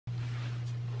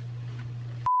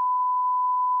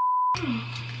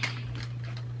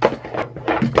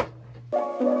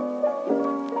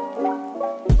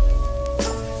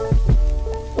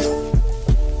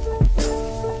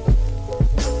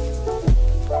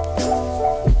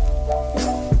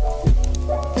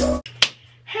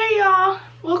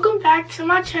Back to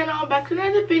my channel, back to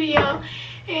another video,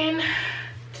 and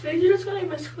today's video is gonna be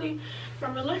basically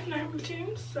my real life night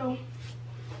routine. So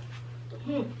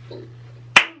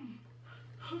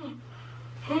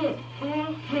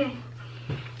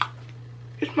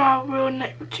it's my real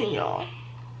night routine, y'all.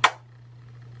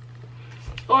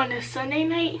 On a Sunday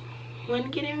night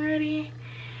when getting ready,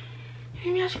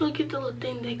 maybe I should go get the little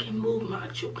thing that can move my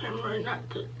true camera, not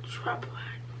the tripod.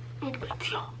 Let me get back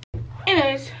to y'all.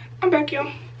 Anyways, I'm back,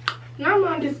 y'all. Now I'm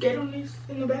gonna just get on this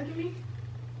in the back of me.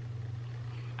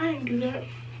 I didn't do that,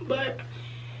 but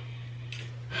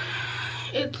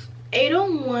it's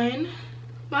 8:01.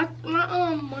 My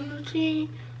morning routine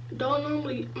don't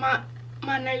normally my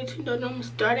night routine don't normally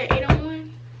start at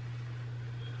 8:01.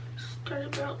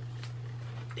 Start about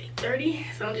 8:30.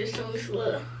 So I'm just doing this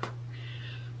little,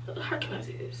 how can I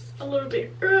say this? A little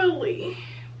bit early,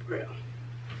 bro.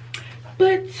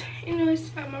 But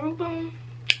anyways, I'm my room on,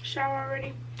 shower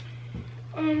already.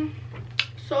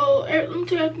 So let me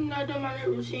tell you everything I do in my night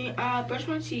routine. I brush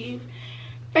my teeth,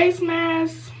 face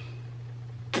mask,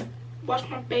 wash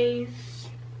my face,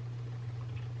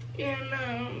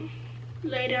 and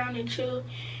lay down and chill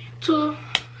till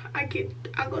I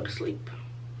go to sleep.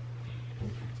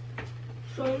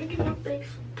 So let me get my face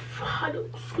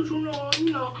products, cause you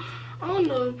know, I don't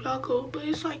know if y'all go, but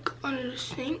it's like under the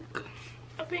sink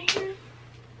up in here.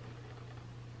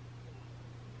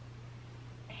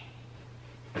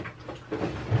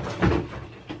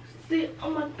 Sit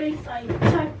on my face like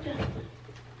that.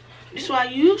 This is what I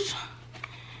use.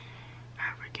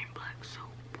 African black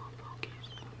soap. Focus.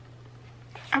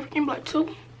 African black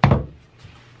soap.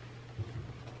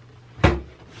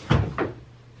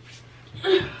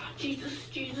 Jesus,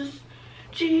 Jesus,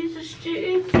 Jesus,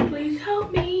 Jesus, please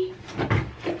help me.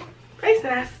 Face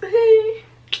mask.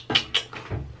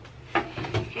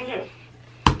 Okay.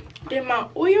 Then my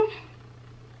oil.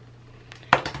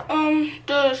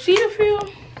 The cedar field.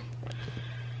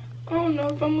 I don't know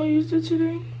if I'm gonna use it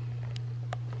today.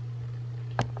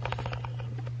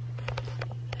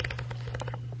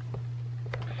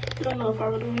 I don't know if I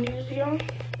really want to use it, y'all.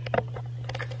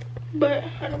 But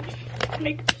I don't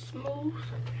make it smooth.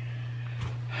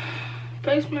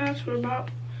 Face mask for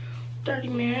about 30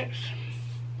 minutes.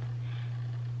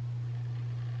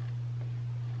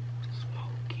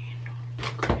 Smoking.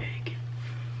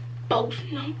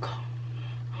 Boasting, I'm cold.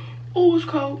 Oh, it's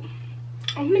cold.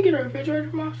 I'm gonna get a refrigerator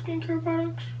for my skincare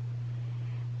products,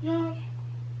 y'all.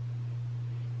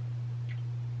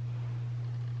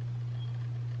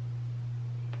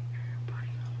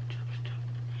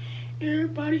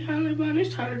 Everybody hollering about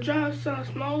this time to drive some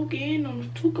smoking on the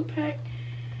Tuka pack.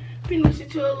 Been listening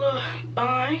to a little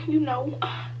Vine, you know.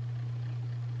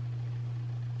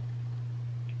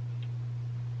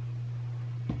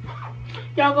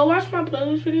 Y'all go watch my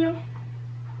playlist video.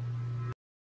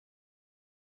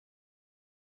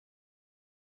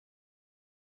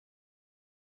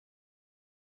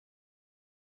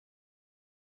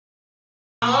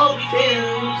 Oh,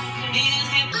 feels.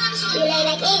 You lay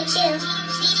back and chill.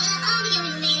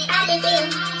 I can feel.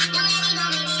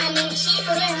 I mean, shit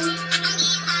for real.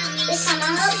 This time I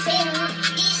hope feel.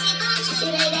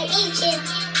 You lay back and chill.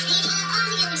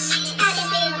 I can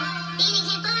feel.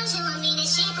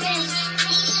 Shit for real.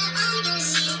 I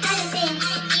can feel.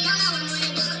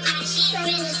 For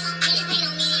real.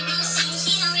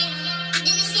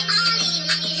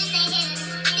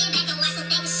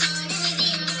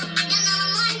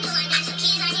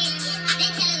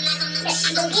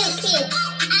 Go get a pill.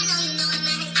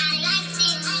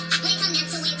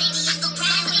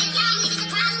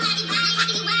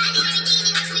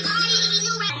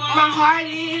 My heart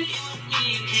is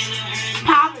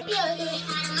popping.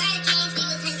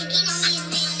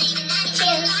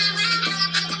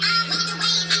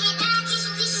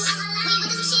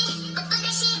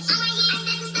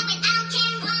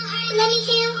 Let me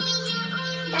feel.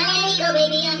 Let me go,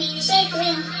 baby. I need to shake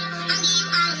real.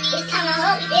 This time I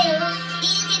hope you feel.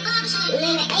 You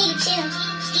let me ain't chill.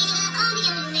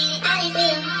 I didn't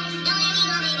feel.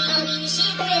 I need this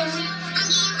shit for real.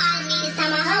 This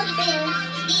time I hope you feel.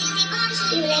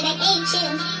 You let me ain't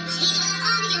chill.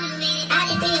 I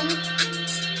didn't feel.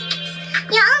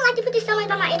 Yeah, I don't like to put this so much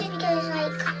on my edges because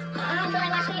like I don't feel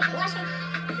like washing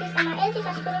this on my edges. I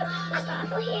just put it like on my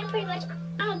forehead pretty much.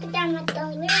 I don't think that's like the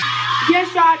only way.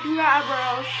 Yes, y'all do your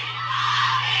eyebrows.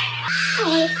 I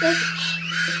hate this.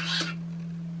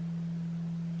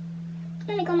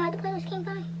 Then they go out the playlist King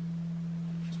Pie.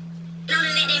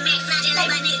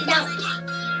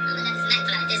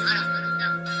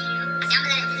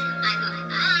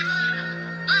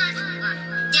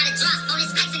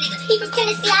 He from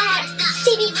Tennessee,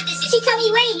 she told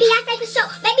me where he be, I say for sure.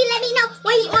 Baby, let me know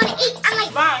where you wanna eat. I'm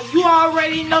like, fine, you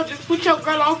already know, just put your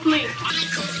girl on fleek.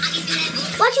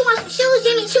 what you want, some shoes,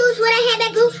 Jimmy shoes, with a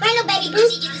handbag blue, ain't no baby blue.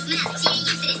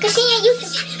 Cause she ain't used to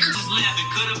shit.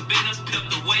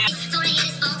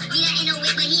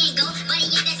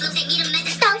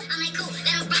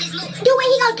 Do what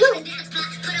he gon' do.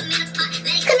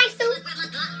 Connect to.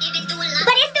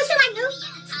 But it's still shit like new.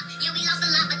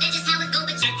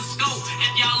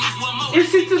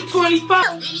 It's 6 to 24.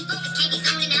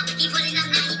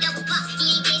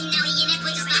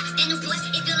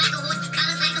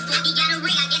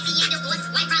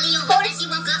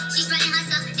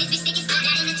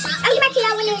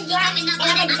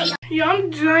 Yeah,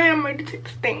 I'm damn ready to take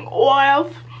this thing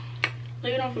off.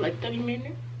 Leave it on for like 30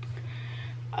 minutes.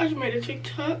 I just made a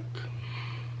TikTok.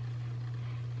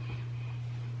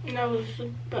 And that was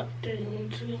about 30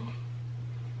 minutes ago.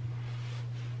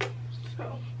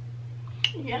 So,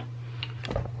 yeah.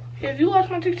 If you watch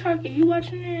my TikTok and you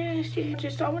watching this, you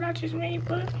just saw what I just made,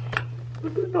 but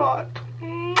look at that.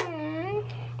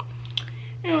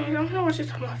 Anyways, I'm gonna watch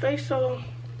this on my face, so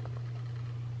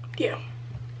yeah.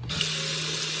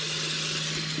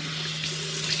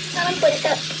 I'm gonna put it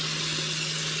up.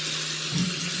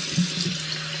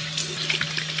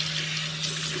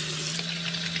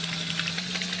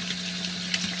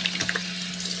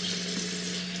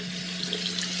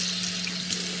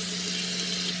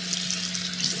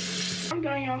 I'm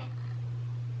done, y'all.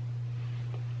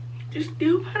 Just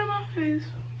still put on my face,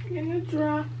 getting it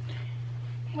dry.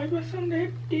 Wait for something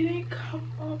that didn't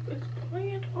come up. It's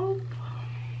playing up.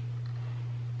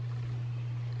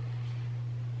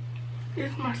 This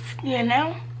is my skin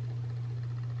now.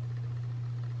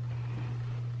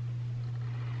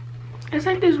 It's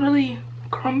like this really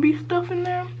crumbly stuff in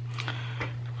there.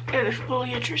 It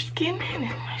exfoliates your skin, and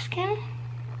it's my skin.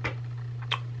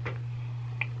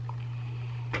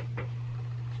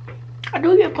 I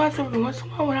do get plants every once in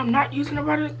a while when I'm not using the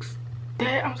products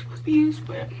that I'm supposed to use,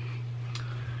 but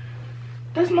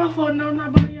that's my fault, no,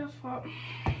 not nobody else's fault.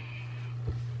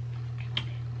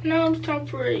 Now it's time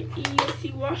for an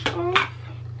easy wash off,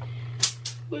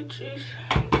 which is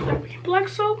black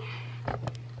soap.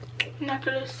 And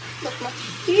after this, brush my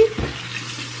teeth.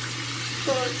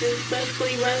 So it just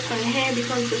basically rubs on your hand,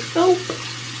 becomes the soap.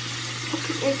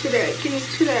 Focus into that, get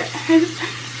into that.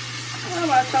 What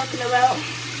am I talking about?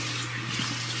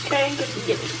 Okay, just to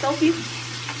get the soapy.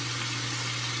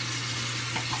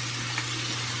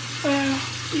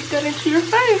 Get that into your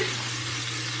face.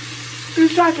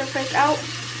 Just dry your face out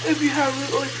if you have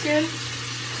really oily skin.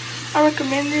 I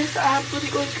recommend this. I have really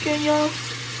oily skin, y'all.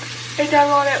 It dries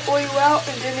all that oil out,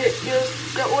 and then it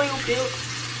just, the oil builds.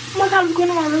 How much time is going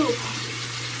on my roof?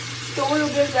 The oil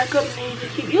builds back up, and then you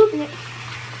just keep using it.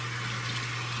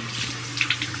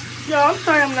 Y'all, I'm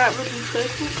sorry I'm not really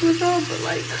faithful to y'all, but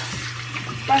like,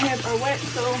 my hands are wet,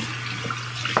 so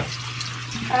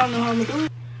I don't know how I'm gonna do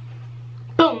it.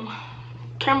 Boom.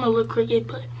 Camera look crooked,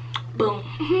 but boom.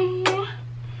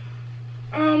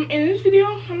 In this video,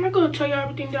 I'm not gonna tell you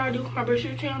everything that I do for my brush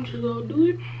routine. I'm just gonna do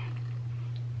it.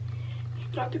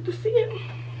 Y'all get to see it.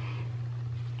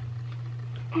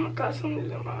 Oh my god,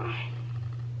 something's in my eye.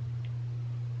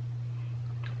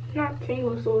 Not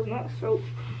tingling, so it's not soap.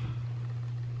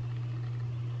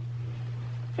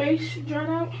 Face dried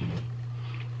out.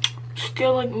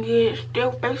 Still looking good.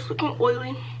 Still face looking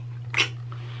oily.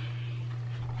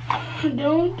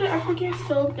 Doing the African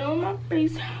soap, doing my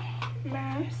face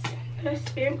mask.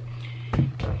 That's it.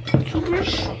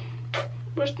 Toothbrush.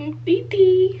 Brush them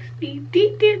teeth.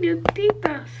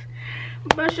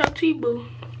 Brush your teeth, boo.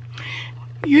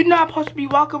 You're not supposed to be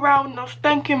walking around with no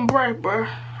stinking breath, bruh.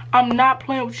 I'm not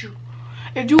playing with you.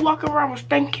 If you walk around with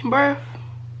stinking breath,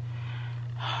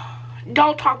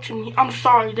 don't talk to me. I'm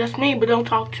sorry, that's me, but don't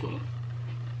talk to me.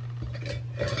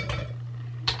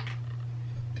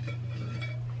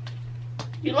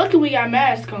 You're lucky we got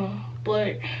masks on,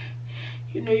 but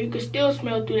you know you can still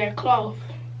smell through that cloth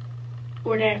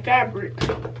or that fabric.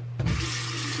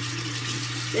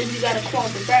 Then you got a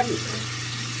cloth of fabric.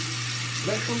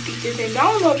 Brush some teeth this thing. I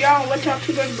don't know if y'all don't wet y'all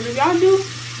toothbrush, but if y'all do,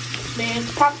 man,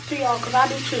 it's pop to y'all, cause I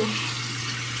do too.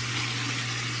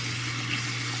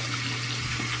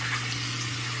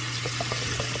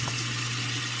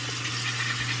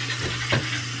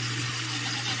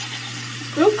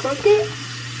 Real crooked.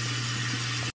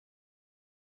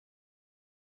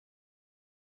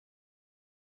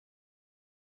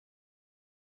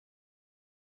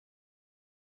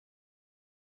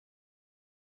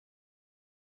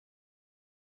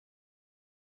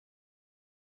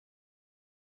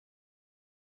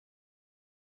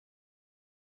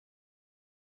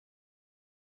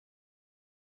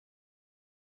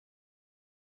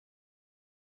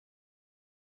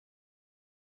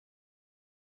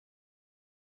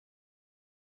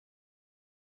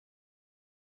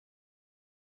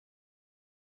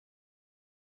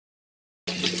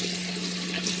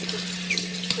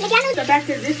 the back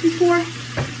of this before.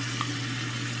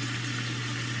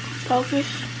 Focus.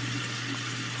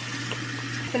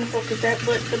 I'm gonna focus that,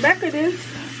 but the back of this,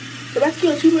 the back of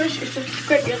your toothbrush is to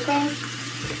scrape your tongue.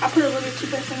 I put a little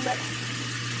toothbrush in the back.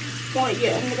 Well,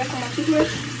 yeah, in the back of my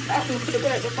toothbrush. I'm gonna put it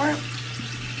back at the front.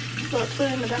 So I put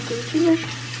it in the back of the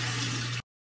toothbrush.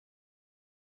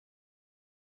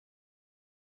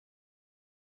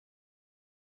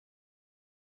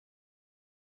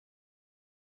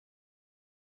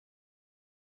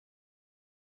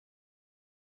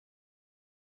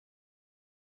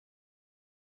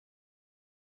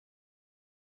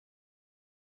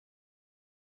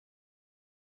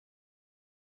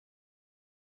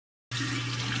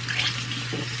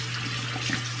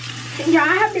 Yeah,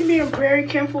 I have been being very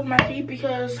careful with my feet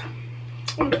because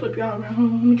I'm gonna flip y'all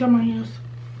around. Let me dry my nails.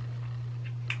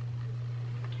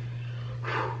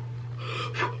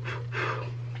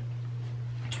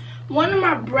 One of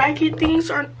my bracket things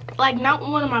are like not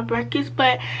one of my brackets,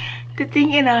 but the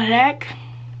thing in the rack.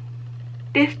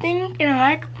 This thing in the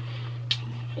rack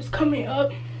is coming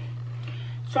up,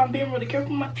 so I'm being really careful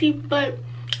with my teeth. But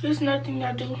there's another thing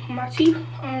I do with my teeth.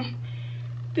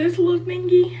 This little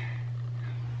thingy.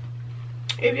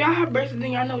 If y'all have braces,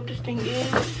 then y'all know what this thing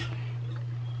is.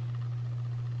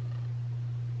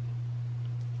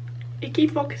 It keep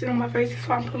focusing on my face,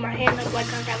 so I'm putting my hand up like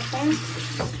I got a phone.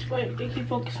 But they keep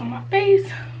focusing on my face,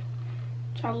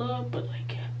 which I love, but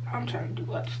like I'm trying to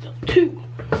do other stuff too.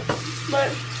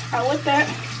 But I want that.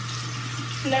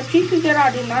 And the pieces that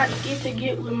I did not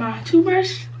get with my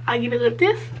toothbrush, I get it with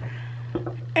this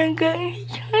and go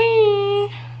clean.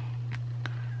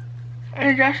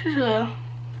 And that's just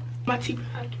my teeth.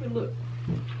 I can look.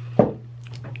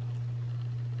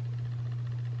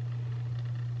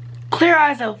 Clear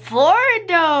as a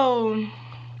Florida.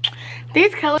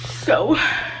 These colors. So,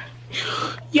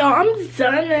 y'all, I'm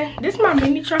done. This is my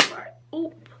mini tripod.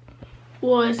 Oop.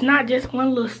 Well, it's not just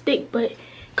one little stick, but it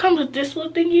comes with this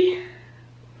little thingy.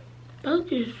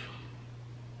 Look at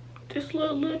this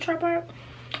little tripod.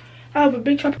 I have a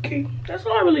big tripod key. That's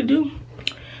all I really do.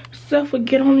 Stuff would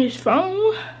get on this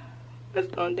phone. That's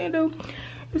the only thing though.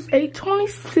 It's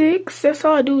 8:26. That's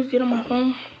all I do is get on my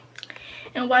phone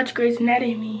and watch Grey's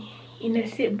Anatomy. And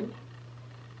that's it, boo.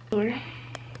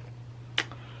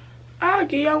 I'll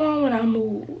get y'all one when I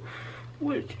move,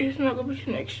 which is not gonna be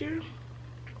next year.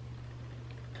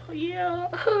 So yeah.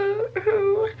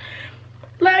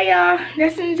 Love y'all.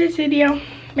 That's in this video.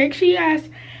 Make sure you guys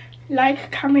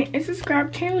like, comment, and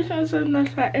subscribe. Channel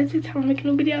notified every time I make a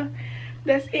new video.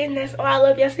 That's it, and that's all. I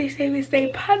love y'all. Stay safe and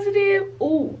stay positive.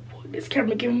 Ooh, this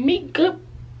camera giving me good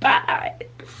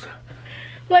vibes.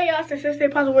 Love y'all. Stay safe, stay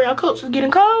positive. Where y'all coats is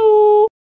getting cold.